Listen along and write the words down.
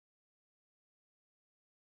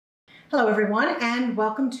Hello everyone, and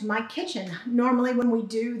welcome to my kitchen. Normally when we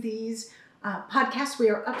do these podcasts, we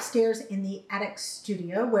are upstairs in the attic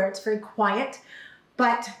studio where it's very quiet,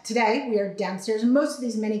 but today we are downstairs, and most of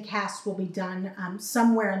these mini casts will be done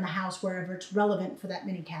somewhere in the house wherever it's relevant for that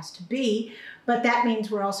mini cast to be, but that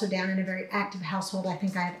means we're also down in a very active household. I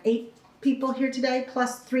think I have 8 people here today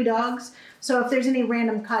plus 3 dogs, so if there's any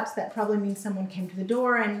random cuts, that probably means someone came to the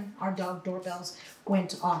door and our dog doorbells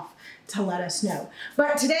went off to let us know.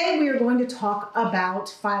 But today we are going to talk about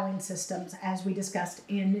filing systems as we discussed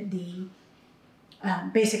in the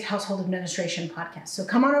Basic Household Administration podcast. So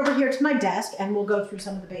come on over here to my desk and we'll go through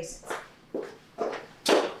some of the basics.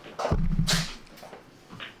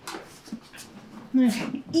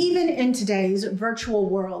 Okay. Even in today's virtual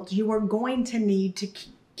world, you are going to need to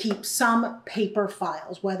keep some paper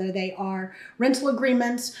files, whether they are rental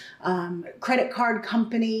agreements, credit card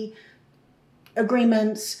company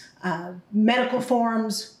agreements, medical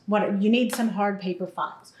forms. You need some hard paper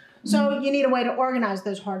files. So you need a way to organize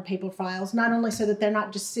those hard paper files, not only so that they're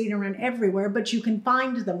not just sitting around everywhere, but you can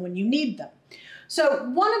find them when you need them. So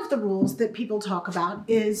one of the rules that people talk about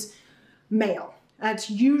is mail.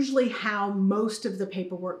 That's usually how most of the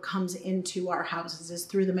paperwork comes into our houses, is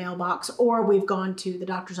through the mailbox, or we've gone to the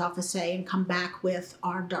doctor's office, say, and come back with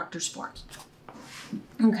our doctor's forms.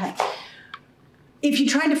 Okay. If you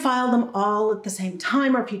tried to file them all at the same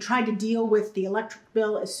time, or if you tried to deal with the electric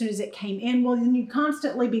bill as soon as it came in, well, then you'd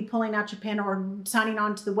constantly be pulling out your pen or signing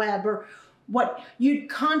on to the web, or you'd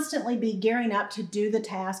constantly be gearing up to do the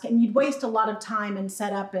task, and you'd waste a lot of time and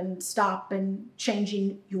set up and stop and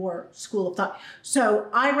changing your school of thought. So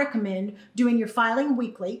I recommend doing your filing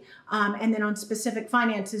weekly, and then on specific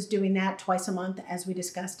finances, doing that twice a month, as we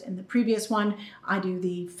discussed in the previous one. I do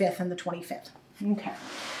the 5th and the 25th. Okay.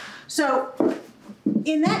 So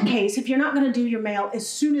in that case, if you're not going to do your mail as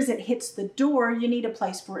soon as it hits the door, you need a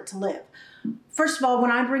place for it to live. First of all,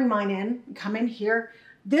 when I bring mine in, come in here,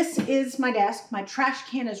 this is my desk. My trash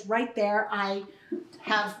can is right there. I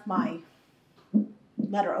have my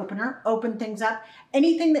letter opener, open things up.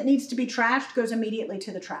 Anything that needs to be trashed goes immediately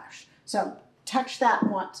to the trash. So touch that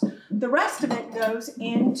once. The rest of it goes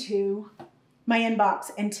into my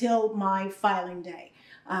inbox until my filing day,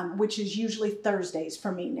 which is usually Thursdays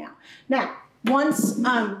for me now. Now, once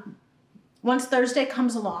Thursday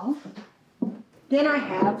comes along, then I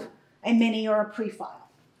have a mini or a pre-file.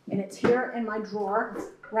 And it's here in my drawer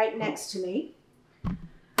right next to me.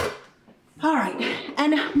 All right,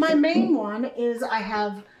 and my main one is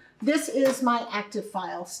this is my active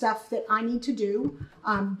file, stuff that I need to do,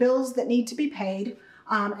 bills that need to be paid,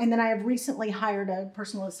 and then I have recently hired a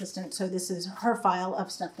personal assistant, so this is her file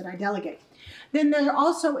of stuff that I delegate. Then there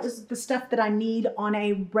also is the stuff that I need on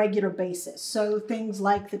a regular basis, so things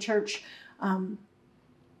like the church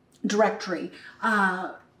directory,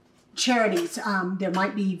 charities. There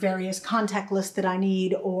might be various contact lists that I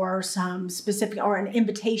need, or some specific, or an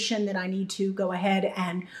invitation that I need to go ahead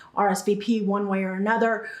and RSVP one way or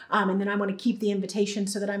another. And then I want to keep the invitation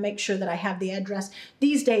so that I make sure that I have the address.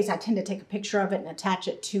 These days I tend to take a picture of it and attach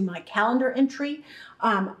it to my calendar entry.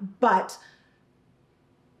 But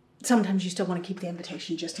sometimes you still want to keep the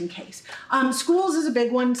invitation just in case. Schools is a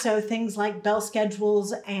big one, so things like bell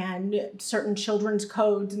schedules and certain children's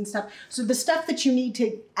codes and stuff. So the stuff that you need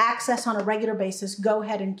to access on a regular basis, go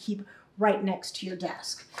ahead and keep right next to your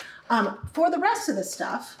desk. For the rest of the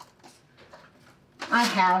stuff, I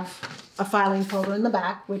have a filing folder in the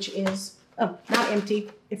back, which is not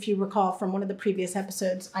empty. If you recall from one of the previous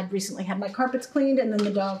episodes, I'd recently had my carpets cleaned, and then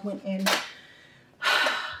the dog went in,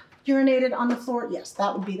 urinated on the floor. Yes,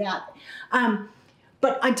 that would be that.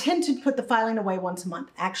 But I tend to put the filing away once a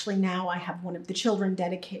month. Actually, now I have one of the children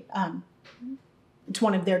dedicate, it's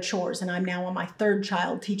one of their chores, and I'm now on my 3rd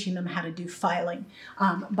child teaching them how to do filing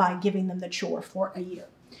by giving them the chore for a year.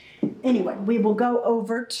 Anyway, we will go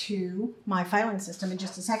over to my filing system in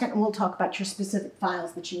just a second, and we'll talk about your specific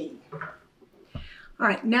files that you need. All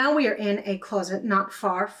right, now we are in a closet not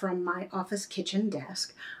far from my office kitchen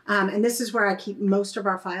desk. And this is where I keep most of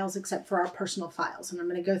our files except for our personal files. And I'm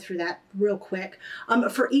going to go through that real quick.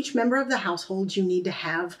 For each member of the household, you need to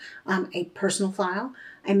have a personal file,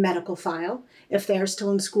 a medical file, if they are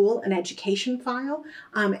still in school, an education file,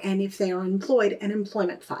 and if they are employed, an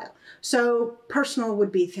employment file. So personal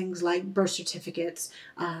would be things like birth certificates,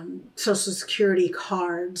 Social Security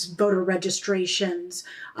cards, voter registrations,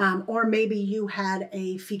 or maybe you had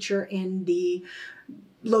a feature in the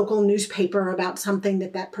local newspaper about something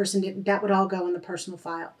that person did. That would all go in the personal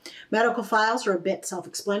file. Medical files are a bit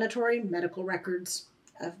self-explanatory, medical records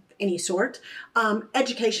of any sort.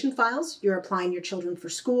 Education files, you're applying your children for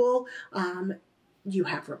school. you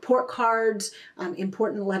have report cards,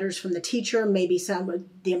 important letters from the teacher, maybe some of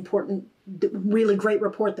the important, really great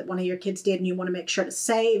report that one of your kids did and you want to make sure to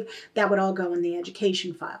save, that would all go in the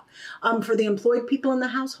education file. For the employed people in the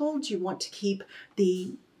household, you want to keep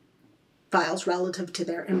the files relative to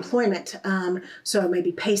their employment. So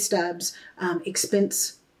maybe pay stubs,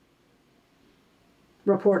 expense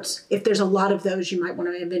reports. If there's a lot of those, you might want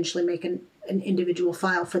to eventually make an individual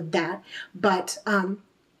file for that. But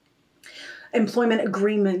employment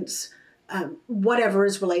agreements, whatever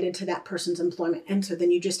is related to that person's employment. And so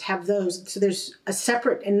then you just have those. So there's a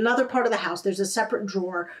separate, in another part of the house, there's a separate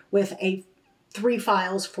drawer with 3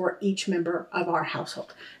 files for each member of our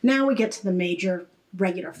household. Now we get to the major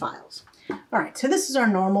regular files. All right, so this is our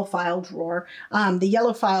normal file drawer. The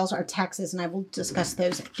yellow files are taxes, and I will discuss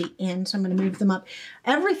those at the end, so I'm going to move them up.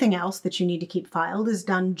 Everything else that you need to keep filed is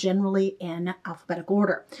done generally in alphabetical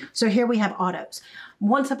order. So here we have autos.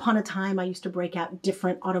 Once upon a time, I used to break out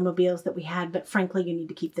different automobiles that we had, but frankly, you need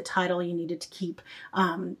to keep the title. You needed to keep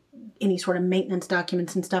any sort of maintenance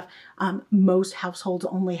documents and stuff. Most households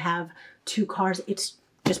only have 2 cars. It's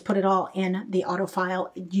just put it all in the auto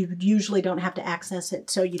file. You usually don't have to access it,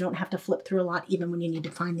 so you don't have to flip through a lot even when you need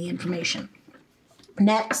to find the information.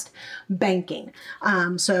 Next, banking.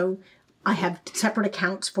 So I have separate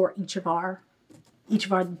accounts for each of our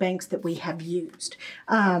banks that we have used.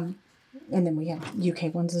 And then we have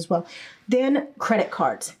UK ones as well. Then credit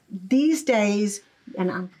cards. These days,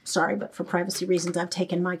 and I'm sorry, but for privacy reasons, I've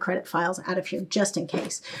taken my credit files out of here just in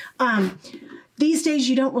case. These days,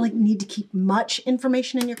 you don't really need to keep much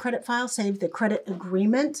information in your credit file, save the credit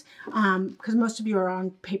agreement, because most of you are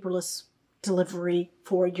on paperless delivery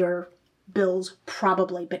for your bills,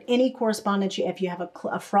 probably. But any correspondence, if you have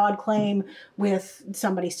a fraud claim with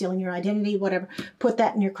somebody stealing your identity, whatever, put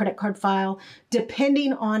that in your credit card file.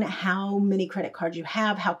 Depending on how many credit cards you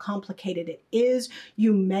have, how complicated it is,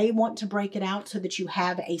 you may want to break it out so that you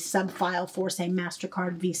have a sub-file for, say,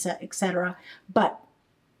 MasterCard, Visa, etc. But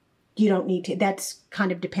you don't need to. That's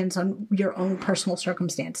kind of depends on your own personal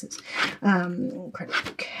circumstances.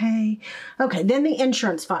 Okay. Okay. Then the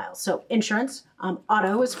insurance file. So insurance,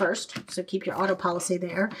 auto is first. So keep your auto policy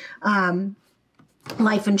there.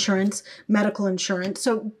 Life insurance, medical insurance.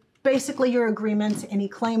 So basically your agreements, any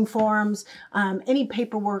claim forms, any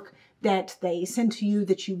paperwork that they send to you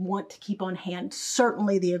that you want to keep on hand.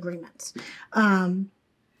 Certainly the agreements.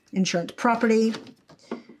 Insurance property.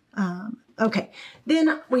 Okay,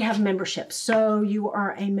 then we have memberships. So you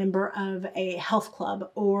are a member of a health club,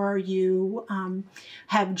 or you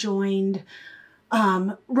have joined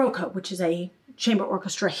ROCO, which is a chamber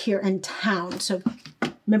orchestra here in town. So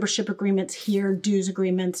membership agreements here, dues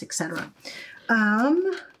agreements, etc.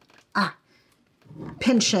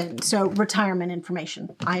 Pension, so retirement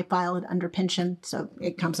information. I file it under pension, so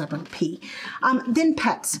it comes up on P. Then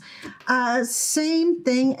pets. Same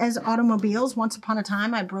thing as automobiles. Once upon a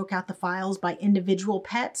time, I broke out the files by individual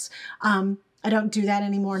pets. I don't do that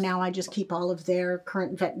anymore. Now I just keep all of their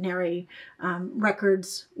current veterinary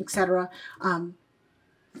records, etc.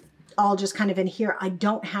 All just kind of in here. I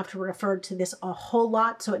don't have to refer to this a whole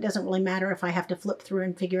lot, so it doesn't really matter if I have to flip through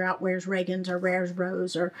and figure out where's Reagan's or where's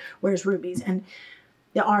Rose or where's Ruby's. And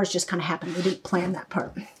the R's just kind of happened. We didn't plan that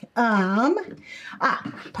part.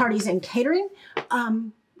 Parties and catering.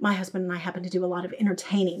 My husband and I happen to do a lot of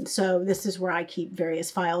entertaining, so this is where I keep various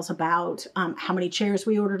files about how many chairs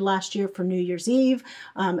we ordered last year for New Year's Eve,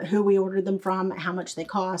 who we ordered them from, how much they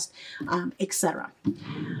cost, etc.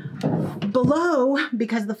 Below,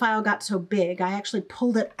 because the file got so big, I actually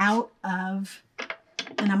pulled it out of,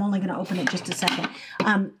 and I'm only going to open it just a second.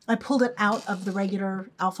 I pulled it out of the regular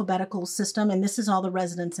alphabetical system, and this is all the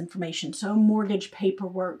residence information. So mortgage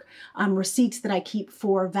paperwork, receipts that I keep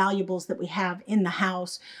for valuables that we have in the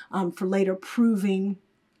house for later proving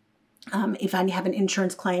if I have an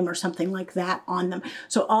insurance claim or something like that on them.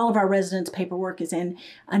 So all of our residence paperwork is in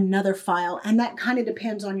another file, and that kind of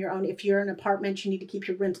depends on your own. If you're in an apartment, you need to keep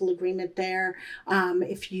your rental agreement there.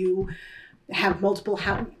 If you have multiple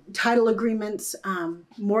title agreements,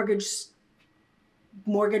 mortgage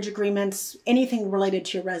agreements, anything related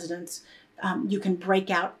to your residence, you can break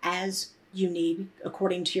out as you need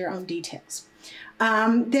according to your own details.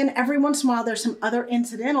 Then every once in a while, there's some other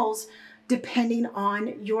incidentals depending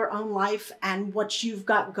on your own life and what you've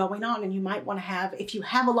got going on. And you might want to have, if you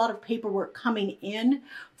have a lot of paperwork coming in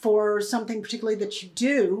for something particularly that you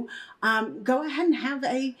do, go ahead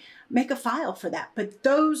and make a file for that. But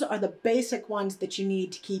those are the basic ones that you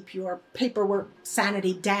need to keep your paperwork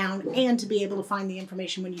sanity down and to be able to find the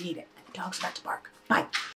information when you need it. The dog's about to bark. Bye.